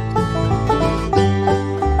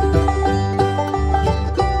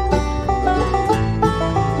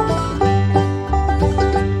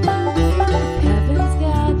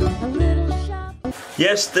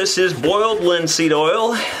 Yes, this is boiled linseed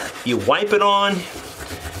oil. You wipe it on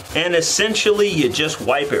and essentially you just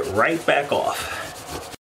wipe it right back off.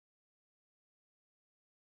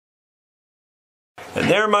 And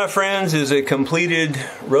there, my friends, is a completed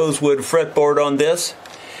rosewood fretboard on this.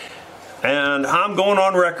 And I'm going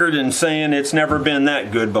on record and saying it's never been that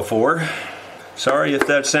good before. Sorry if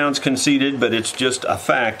that sounds conceited, but it's just a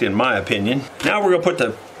fact in my opinion. Now we're going to put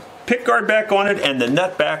the pick guard back on it and the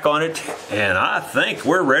nut back on it, and I think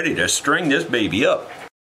we're ready to string this baby up.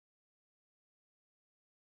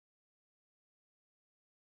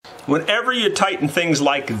 Whenever you tighten things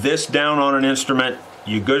like this down on an instrument,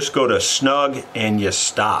 you just go to snug and you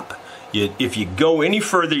stop. If you go any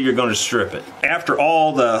further, you're going to strip it. After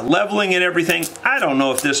all the leveling and everything, I don't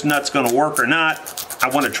know if this nut's going to work or not. I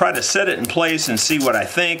want to try to set it in place and see what I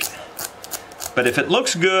think. But if it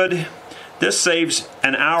looks good, this saves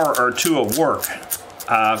an hour or two of work.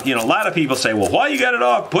 You know, a lot of people say, well, why you got it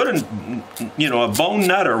off? Put a bone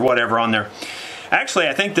nut or whatever on there. Actually,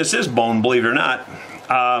 I think this is bone, believe it or not.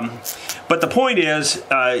 But the point is,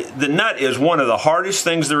 the nut is one of the hardest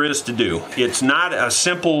things there is to do. It's not a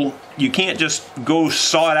simple, you can't just go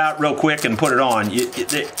saw it out real quick and put it on.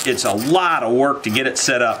 It's a lot of work to get it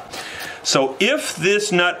set up. So if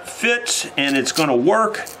this nut fits and it's going to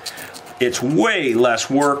work, it's way less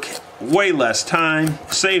work, way less time,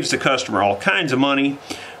 saves the customer all kinds of money.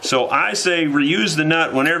 So I say reuse the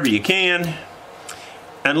nut whenever you can.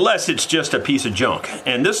 Unless it's just a piece of junk.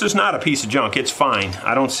 And this is not a piece of junk, it's fine.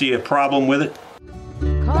 I don't see a problem with it.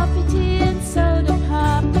 Coffee, tea, and soda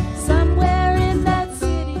pop, somewhere in that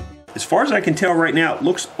city. As far as I can tell right now, it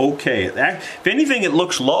looks okay. If anything, it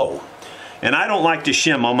looks low. And I don't like to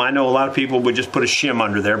shim them. I know a lot of people would just put a shim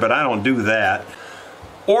under there, but I don't do that.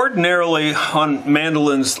 Ordinarily, on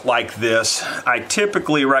mandolins like this, I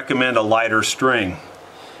typically recommend a lighter string.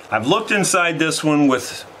 I've looked inside this one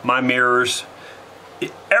with my mirrors.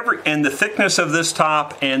 And the thickness of this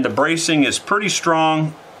top and the bracing is pretty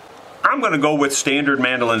strong. I'm going to go with standard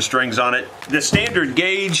mandolin strings on it. The standard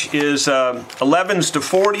gauge is 11s to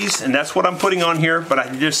 40s, and that's what I'm putting on here, but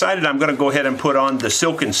I decided I'm going to go ahead and put on the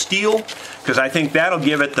silken steel because I think that'll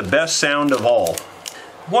give it the best sound of all.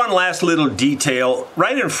 One last little detail.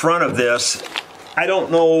 Right in front of this, I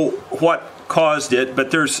don't know what caused it, but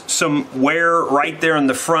there's some wear right there in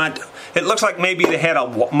the front. It looks like maybe they had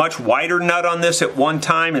a much wider nut on this at one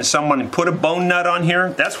time and someone put a bone nut on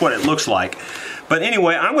here. That's what it looks like. But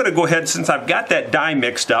anyway, I'm going to go ahead, since I've got that die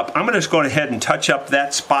mixed up, I'm going to just go ahead and touch up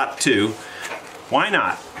that spot too. Why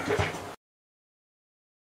not?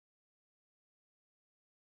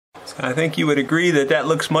 I think you would agree that that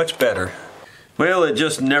looks much better. Well, it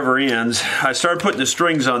just never ends. I started putting the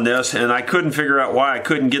strings on this and I couldn't figure out why I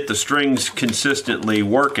couldn't get the strings consistently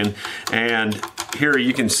working. And here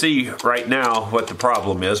you can see right now what the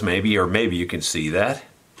problem is, maybe, or maybe you can see that.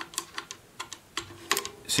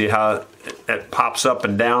 See how it pops up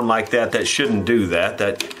and down like that? That shouldn't do that.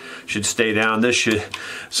 That should stay down. This should.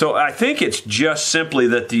 So I think it's just simply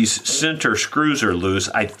that these center screws are loose,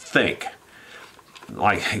 I think.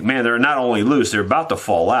 Like, man, they're not only loose, they're about to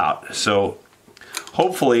fall out. So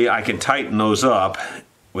hopefully I can tighten those up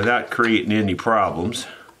without creating any problems.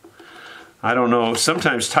 I don't know,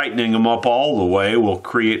 sometimes tightening them up all the way will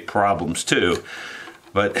create problems too,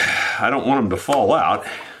 but I don't want them to fall out.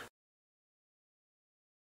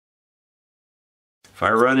 If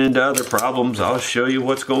I run into other problems, I'll show you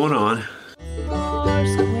what's going on.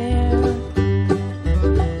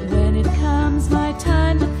 When it comes my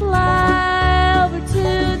time to fly over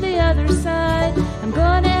to the other side, I'm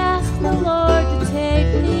gonna ask the Lord to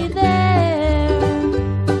take me there.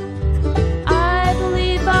 I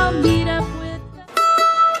believe I'll meet up with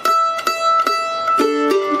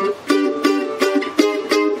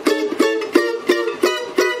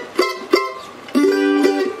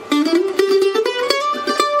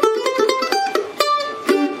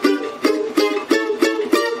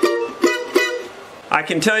I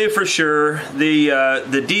can tell you for sure,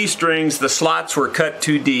 the D strings, the slots were cut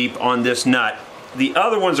too deep on this nut. The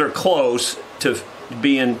other ones are close to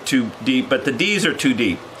being too deep, but the D's are too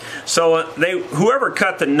deep. So whoever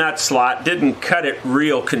cut the nut slot didn't cut it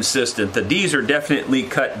real consistent. The D's are definitely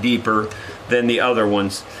cut deeper than the other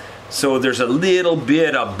ones. So there's a little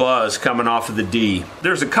bit of buzz coming off of the D.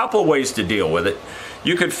 There's a couple ways to deal with it.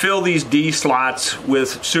 You could fill these D slots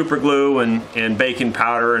with super glue and baking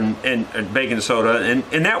powder and baking soda,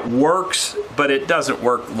 and that works, but it doesn't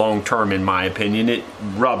work long term in my opinion. It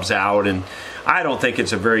rubs out, and I don't think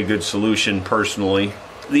it's a very good solution personally.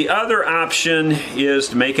 The other option is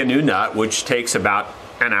to make a new nut, which takes about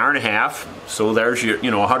an hour and a half. So there's your,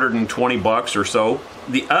 $120 or so.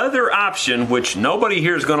 The other option, which nobody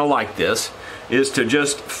here is going to like this, is to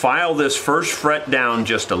just file this first fret down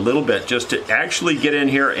just a little bit, just to actually get in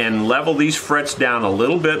here and level these frets down a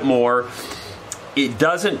little bit more. It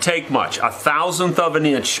doesn't take much. 1/1000th of an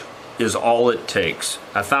inch is all it takes.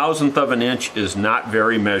 1/1000th of an inch is not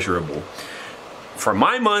very measurable. For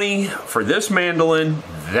my money, for this mandolin,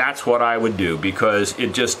 that's what I would do, because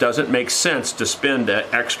it just doesn't make sense to spend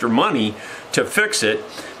extra money to fix it.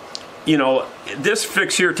 This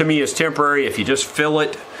fix here to me is temporary. If you just fill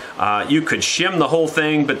it, you could shim the whole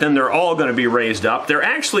thing, but then they're all going to be raised up. They're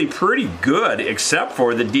actually pretty good except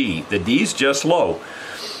for the D. The D's just low.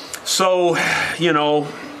 So,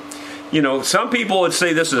 some people would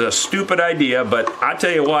say this is a stupid idea, but I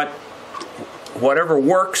tell you what, whatever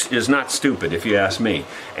works is not stupid if you ask me.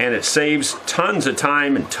 And it saves tons of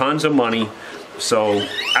time and tons of money. So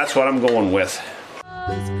that's what I'm going with.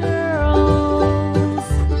 girls,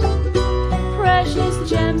 precious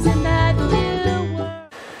gems in that new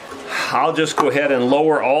world. I'll just go ahead and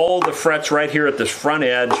lower all the frets right here at this front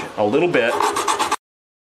edge a little bit.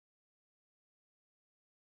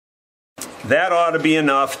 That ought to be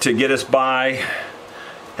enough to get us by.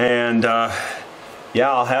 And yeah,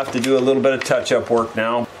 I'll have to do a little bit of touch-up work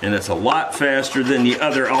now. And it's a lot faster than the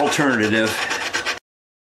other alternative.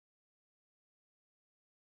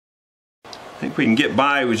 I think we can get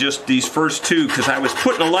by with just these first two, because I was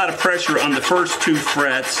putting a lot of pressure on the first two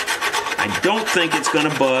frets. I don't think it's going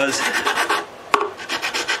to buzz.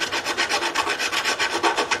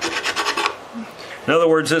 In other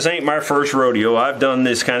words, this ain't my first rodeo. I've done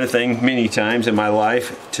this kind of thing many times in my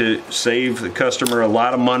life to save the customer a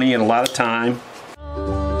lot of money and a lot of time.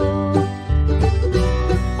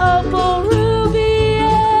 Opal, ruby,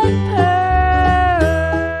 and pearl.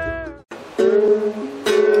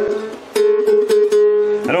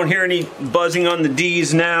 I don't hear any buzzing on the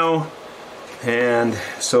D's now, and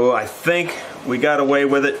so I think we got away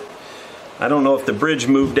with it. I don't know if the bridge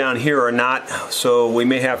moved down here or not, so we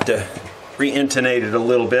may have to re-intonate it a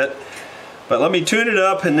little bit. But let me tune it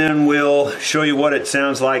up and then we'll show you what it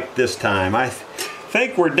sounds like this time. I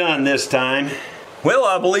think we're done this time. Well,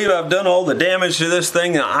 I believe I've done all the damage to this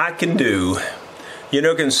thing that I can do. You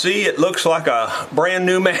can see it looks like a brand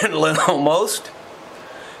new mandolin almost.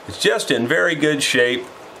 It's just in very good shape.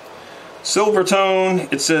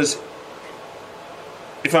 Silvertone, it says,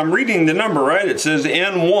 if I'm reading the number right, it says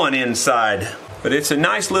N1 inside. But it's a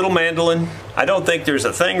nice little mandolin. I don't think there's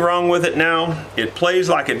a thing wrong with it now. It plays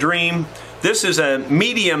like a dream. This is a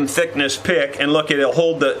medium thickness pick, and look, it'll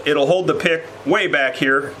hold the pick way back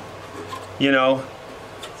here.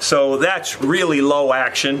 So that's really low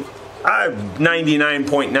action. I'm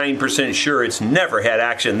 99.9% sure it's never had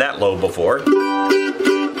action that low before.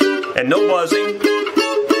 And no buzzing.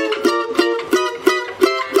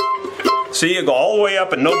 See, you go all the way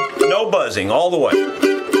up and no buzzing all the way.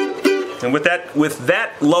 And with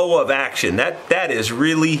that low of action, that is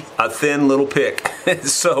really a thin little pick.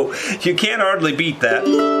 So you can't hardly beat that.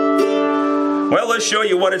 Well, let's show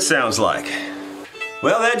you what it sounds like.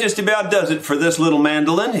 Well, that just about does it for this little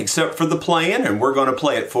mandolin, except for the playing, and we're going to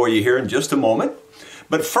play it for you here in just a moment.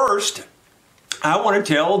 But first, I want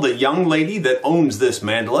to tell the young lady that owns this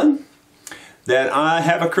mandolin that I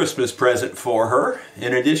have a Christmas present for her.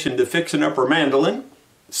 In addition to fixing up her mandolin,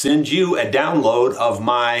 send you a download of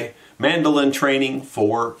my mandolin training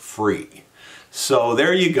for free. So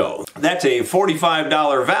there you go. That's a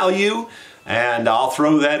 $45 value, and I'll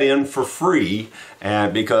throw that in for free,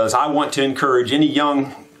 and because I want to encourage any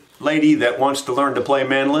young lady that wants to learn to play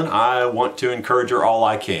mandolin. I want to encourage her all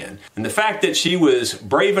I can. And the fact that she was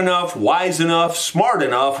brave enough, wise enough, smart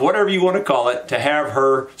enough, whatever you want to call it, to have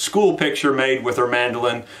her school picture made with her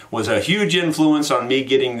mandolin was a huge influence on me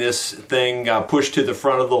getting this thing pushed to the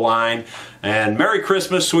front of the line. And Merry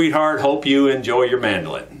Christmas, sweetheart. Hope you enjoy your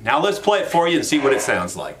mandolin. Now let's play it for you and see what it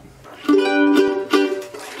sounds like.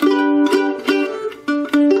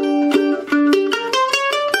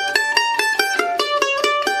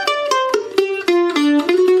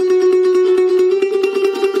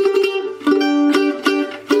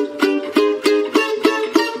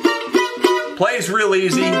 Plays real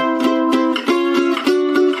easy.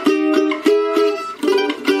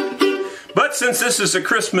 But since this is a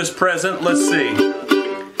Christmas present, let's see.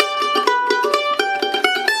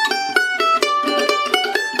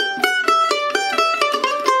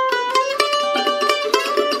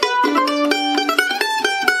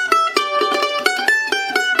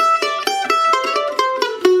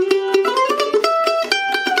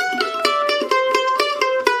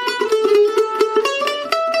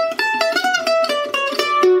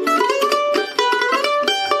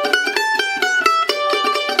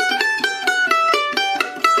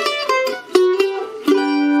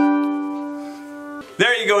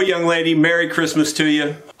 There you go, young lady. Merry Christmas to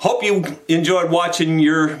you. Hope you enjoyed watching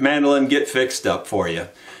your mandolin get fixed up for you.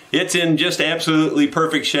 It's in just absolutely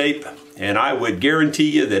perfect shape, and I would guarantee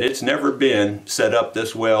you that it's never been set up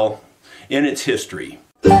this well in its history.